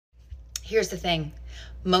Here's the thing.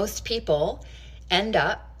 Most people end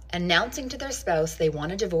up announcing to their spouse they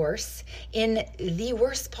want a divorce in the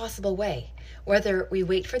worst possible way. Whether we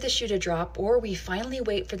wait for the shoe to drop or we finally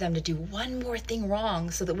wait for them to do one more thing wrong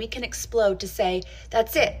so that we can explode to say,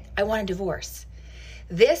 that's it, I want a divorce.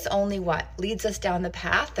 This only leads us down the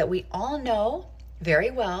path that we all know very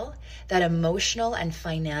well, that emotional and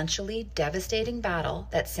financially devastating battle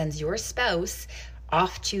that sends your spouse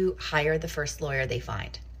off to hire the first lawyer they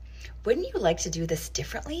find. Wouldn't you like to do this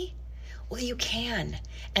differently? Well, you can,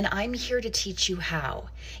 and I'm here to teach you how.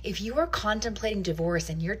 If you are contemplating divorce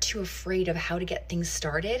and you're too afraid of how to get things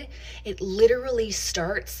started, it literally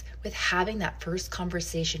starts with having that first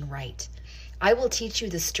conversation right. I will teach you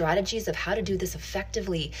the strategies of how to do this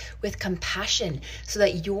effectively with compassion so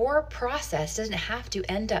that your process doesn't have to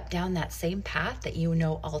end up down that same path that you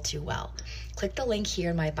know all too well. Click the link here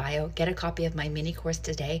in my bio, get a copy of my mini course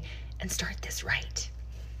today, and start this right.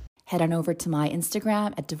 Head on over to my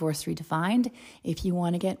Instagram at Divorce Redefined if you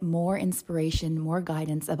want to get more inspiration, more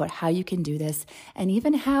guidance about how you can do this, and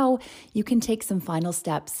even how you can take some final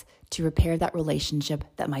steps to repair that relationship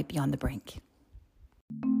that might be on the brink.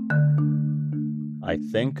 I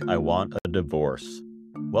think I want a divorce.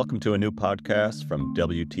 Welcome to a new podcast from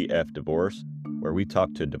WTF Divorce, where we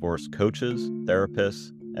talk to divorce coaches,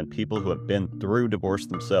 therapists, and people who have been through divorce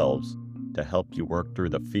themselves to help you work through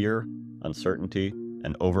the fear, uncertainty,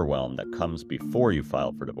 and overwhelm that comes before you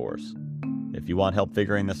file for divorce. If you want help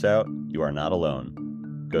figuring this out, you are not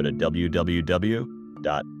alone. Go to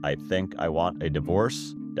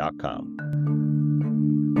www.ithinkiwantadivorce.com.